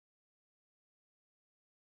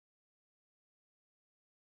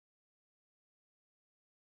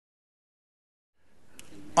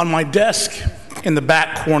On my desk in the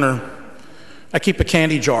back corner, I keep a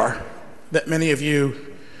candy jar that many of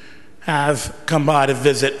you have come by to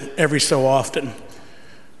visit every so often.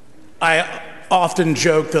 I often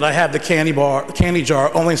joke that I have the candy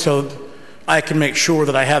jar only so I can make sure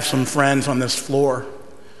that I have some friends on this floor.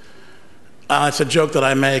 It's a joke that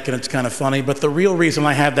I make and it's kind of funny, but the real reason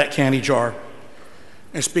I have that candy jar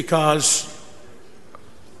is because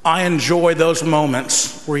I enjoy those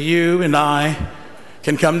moments where you and I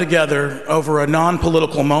can come together over a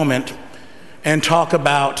non-political moment and talk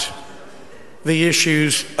about the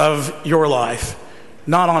issues of your life,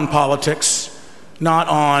 not on politics, not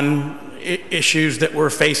on issues that we're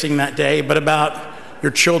facing that day, but about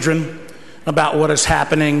your children, about what is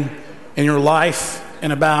happening in your life,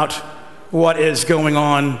 and about what is going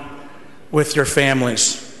on with your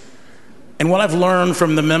families. And what I've learned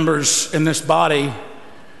from the members in this body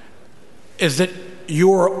is that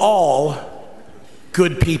you're all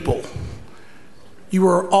good people. You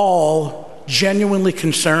are all genuinely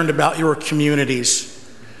concerned about your communities.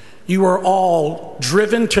 You are all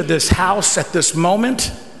driven to this house at this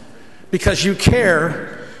moment because you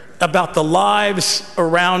care about the lives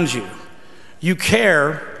around you. You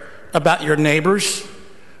care about your neighbors,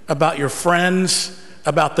 about your friends,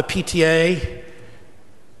 about the PTA.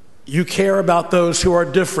 You care about those who are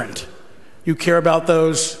different. You care about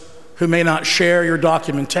those who may not share your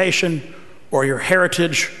documentation or your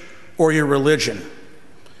heritage or your religion.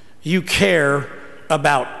 You care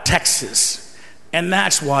about Texas, and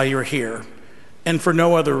that's why you're here, and for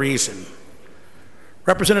no other reason.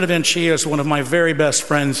 Representative Anchia is one of my very best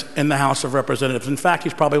friends in the House of Representatives. In fact,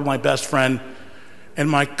 he's probably my best friend and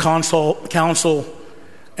my counsel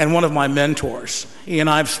and one of my mentors. He and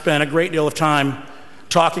I have spent a great deal of time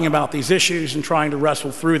talking about these issues and trying to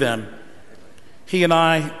wrestle through them. He and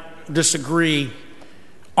I disagree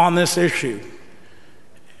on this issue.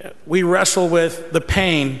 We wrestle with the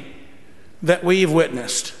pain that we've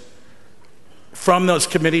witnessed from those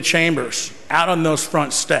committee chambers, out on those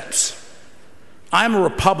front steps. I'm a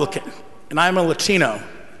Republican, and I'm a Latino.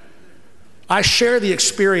 I share the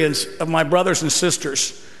experience of my brothers and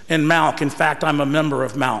sisters in MALC. In fact, I'm a member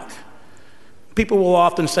of MALC. People will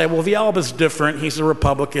often say, well, Villalba's different. He's a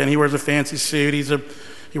Republican. He wears a fancy suit.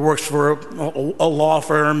 He works for a law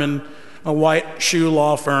firm and a white shoe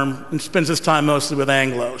law firm and spends his time mostly with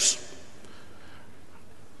Anglos.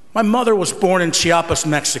 My mother was born in Chiapas,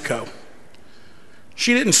 Mexico.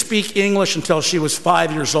 She didn't speak English until she was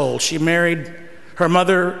 5 years old. Her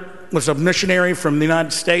mother was a missionary from the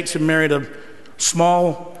United States and married a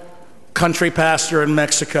small country pastor in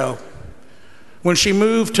Mexico. When she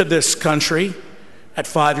moved to this country at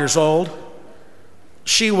 5 years old,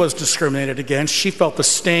 she was discriminated against. She felt the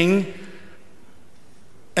sting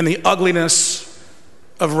and the ugliness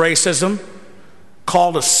of racism,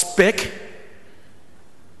 called a spick,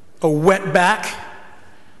 a wetback,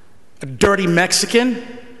 a dirty Mexican.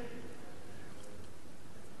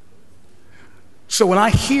 So when I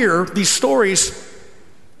hear these stories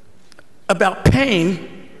about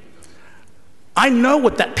pain, I know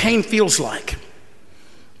what that pain feels like.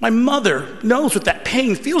 My mother knows what that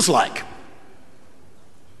pain feels like.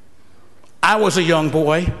 I was a young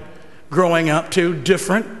boy growing up too,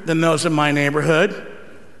 different than those in my neighborhood.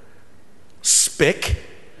 Spick,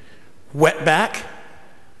 wetback,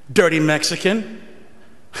 dirty Mexican.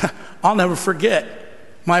 I'll never forget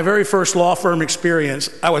my very first law firm experience.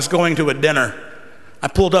 I was going to a dinner. I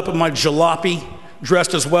pulled up in my jalopy,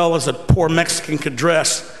 dressed as well as a poor Mexican could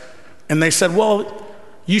dress, and they said, well,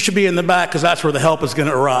 you should be in the back because that's where the help is going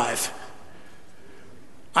to arrive.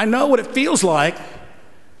 I know what it feels like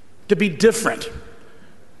to be different.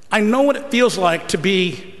 I know what it feels like to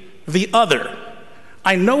be the other.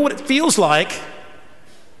 I know what it feels like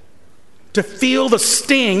to feel the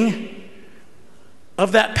sting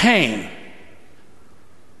of that pain.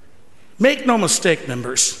 Make no mistake,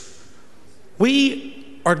 members,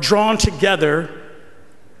 we are drawn together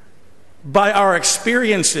by our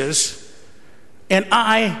experiences, and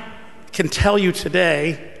I can tell you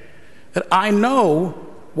today that I know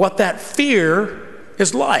what that fear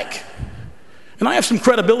is like. And I have some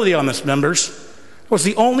credibility on this, members. I was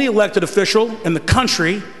the only elected official in the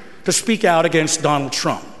country to speak out against Donald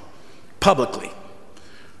Trump publicly.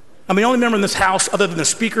 I'm the only member in this House, other than the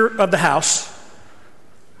Speaker of the House,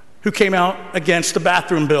 who came out against the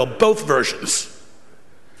bathroom bill, both versions.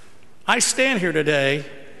 I stand here today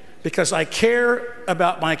because I care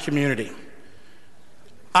about my community.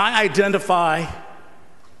 I identify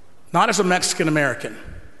not as a Mexican American,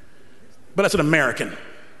 but as an American.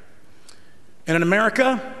 And in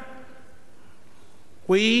America,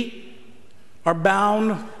 we are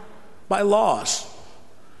bound by laws.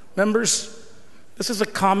 Members, this is a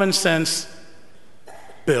common sense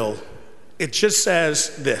bill. It just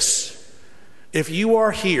says this: if you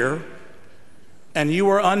are here and you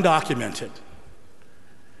are undocumented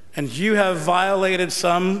and you have violated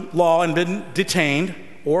some law and been detained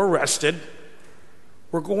or arrested,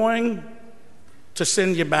 we're going to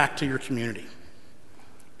send you back to your community,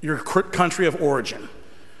 your country of origin.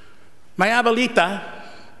 My abuelita,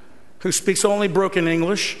 who speaks only broken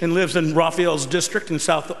English and lives in Rafael's district in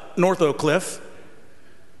North Oak Cliff,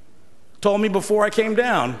 told me before I came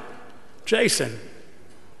down, Jason,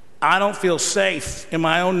 I don't feel safe in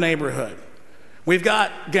my own neighborhood. We've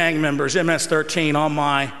got gang members, MS-13,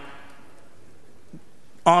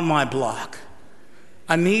 on my block.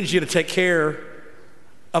 I need you to take care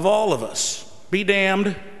of all of us. Be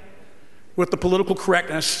damned with the political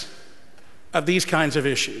correctness of these kinds of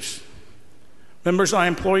issues. Members, I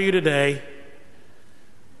implore you today,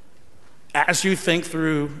 as you think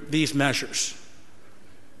through these measures,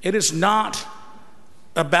 it is not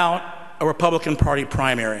about a Republican Party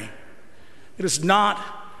primary. It is not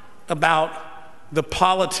about the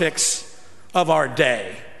politics of our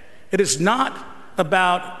day. It is not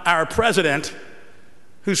about our president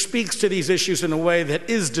who speaks to these issues in a way that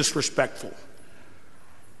is disrespectful.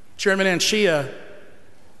 Chairman Anchia,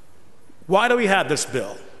 why do we have this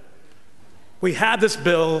bill? We have this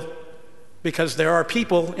bill because there are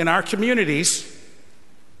people in our communities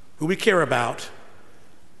who we care about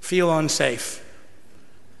feel unsafe.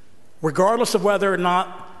 Regardless of whether or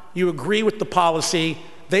not you agree with the policy,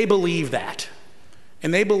 they believe that.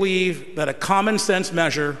 And they believe that a common sense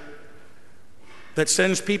measure that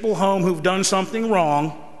sends people home who've done something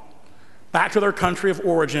wrong back to their country of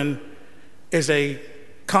origin is a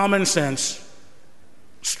common sense,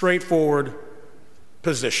 straightforward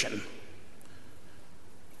position.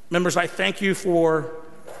 Members, I thank you for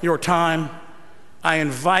your time. I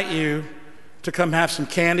invite you to come have some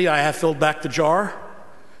candy. I have filled back the jar.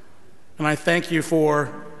 And I thank you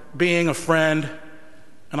for being a friend.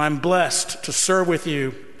 And I'm blessed to serve with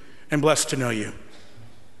you and blessed to know you.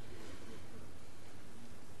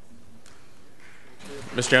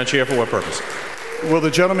 Mr. Anchia, for what purpose? Will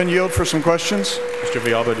the gentleman yield for some questions? Mr.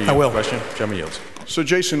 Villalba, do you have a question? Gentleman yields. So,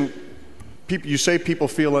 Jason, you say people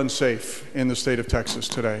feel unsafe in the state of Texas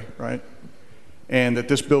today, right? And that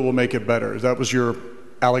this bill will make it better. That was your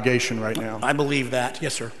allegation right now. I believe that.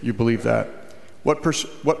 Yes, sir. You believe that. What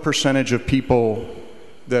percentage of people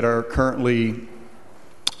that are currently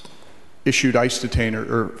issued ICE detainer,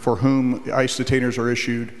 or for whom ICE detainers are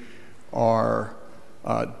issued, are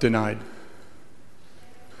denied?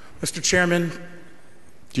 Mr. Chairman,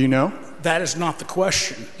 do you know? That is not the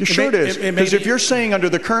question. You sure it is. Because if you're saying under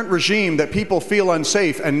the current regime that people feel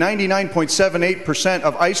unsafe and 99.78%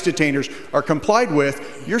 of ICE detainers are complied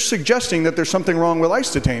with, you're suggesting that there's something wrong with ICE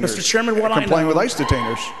detainers. Mr. Chairman, what I know, complying with ICE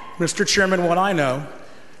detainers. Mr. Chairman, what I know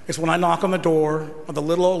is when I knock on the door of the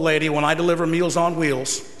little old lady when I deliver Meals on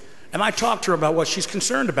Wheels, and I talk to her about what she's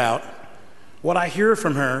concerned about, what I hear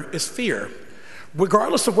from her is fear.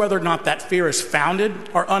 Regardless of whether or not that fear is founded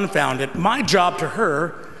or unfounded, my job to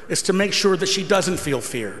her is to make sure that she doesn't feel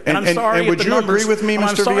fear. And I'm sorry. And would you agree with me,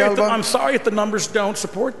 Mr. Villalba? I'm sorry if the numbers don't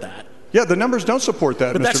support that. Yeah, the numbers don't support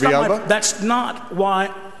that, but Mr. Villalba. That's not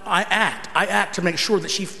why I act. I act to make sure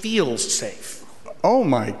that she feels safe. Oh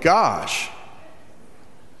my gosh.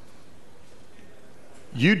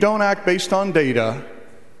 You don't act based on data.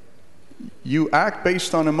 You act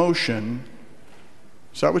based on emotion.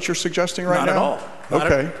 Is that what you're suggesting right now? Not at all.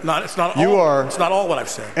 Okay. It's not all. You are. It's not all what I've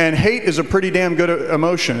said. And hate is a pretty damn good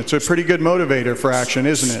emotion. It's a pretty good motivator for action,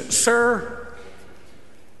 isn't it? Sir,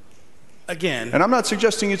 again. And I'm not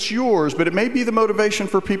suggesting it's yours, but it may be the motivation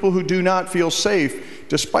for people who do not feel safe,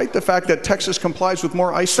 despite the fact that Texas complies with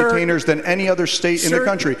more ICE detainers than any other state in the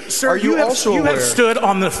country. Sir, are you also aware? You have stood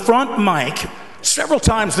on the front mic several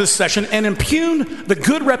times this session and impugn the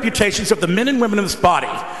good reputations of the men and women in this body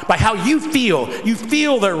by how you feel. You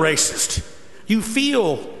feel they're racist. You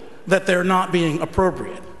feel that they're not being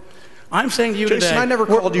appropriate. I'm saying to you today. Jason, I never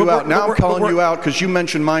called you out. Now I'm calling you out because you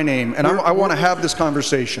mentioned my name, and I want to have this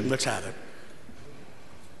conversation. Let's have it.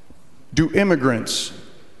 Do immigrants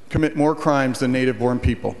commit more crimes than native-born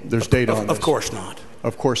people? There's data on this. Of course not.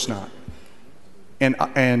 Of course not.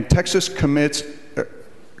 And Texas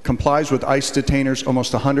complies with ICE detainers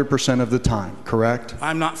almost 100% of the time, correct?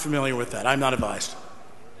 I'm not familiar with that. I'm not advised.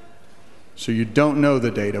 So you don't know the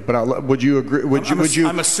data, but would you agree?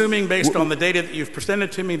 I'm assuming based on the data that you've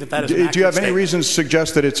presented to me that is an accurate Do you have any statement. reason to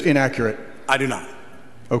suggest that it's inaccurate? I do not.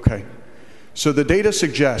 Okay. So the data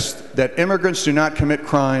suggests that immigrants do not commit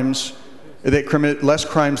crimes, they commit less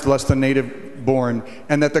crimes than born,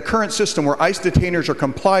 and that the current system where ICE detainers are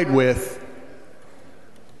complied with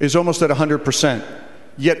is almost at 100%.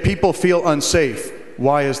 Yet people feel unsafe.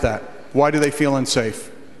 Why is that? Why do they feel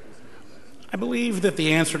unsafe? I believe that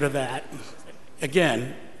the answer to that,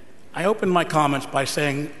 again, I opened my comments by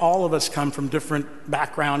saying all of us come from different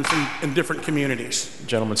backgrounds and different communities.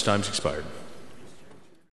 Gentleman's time's expired.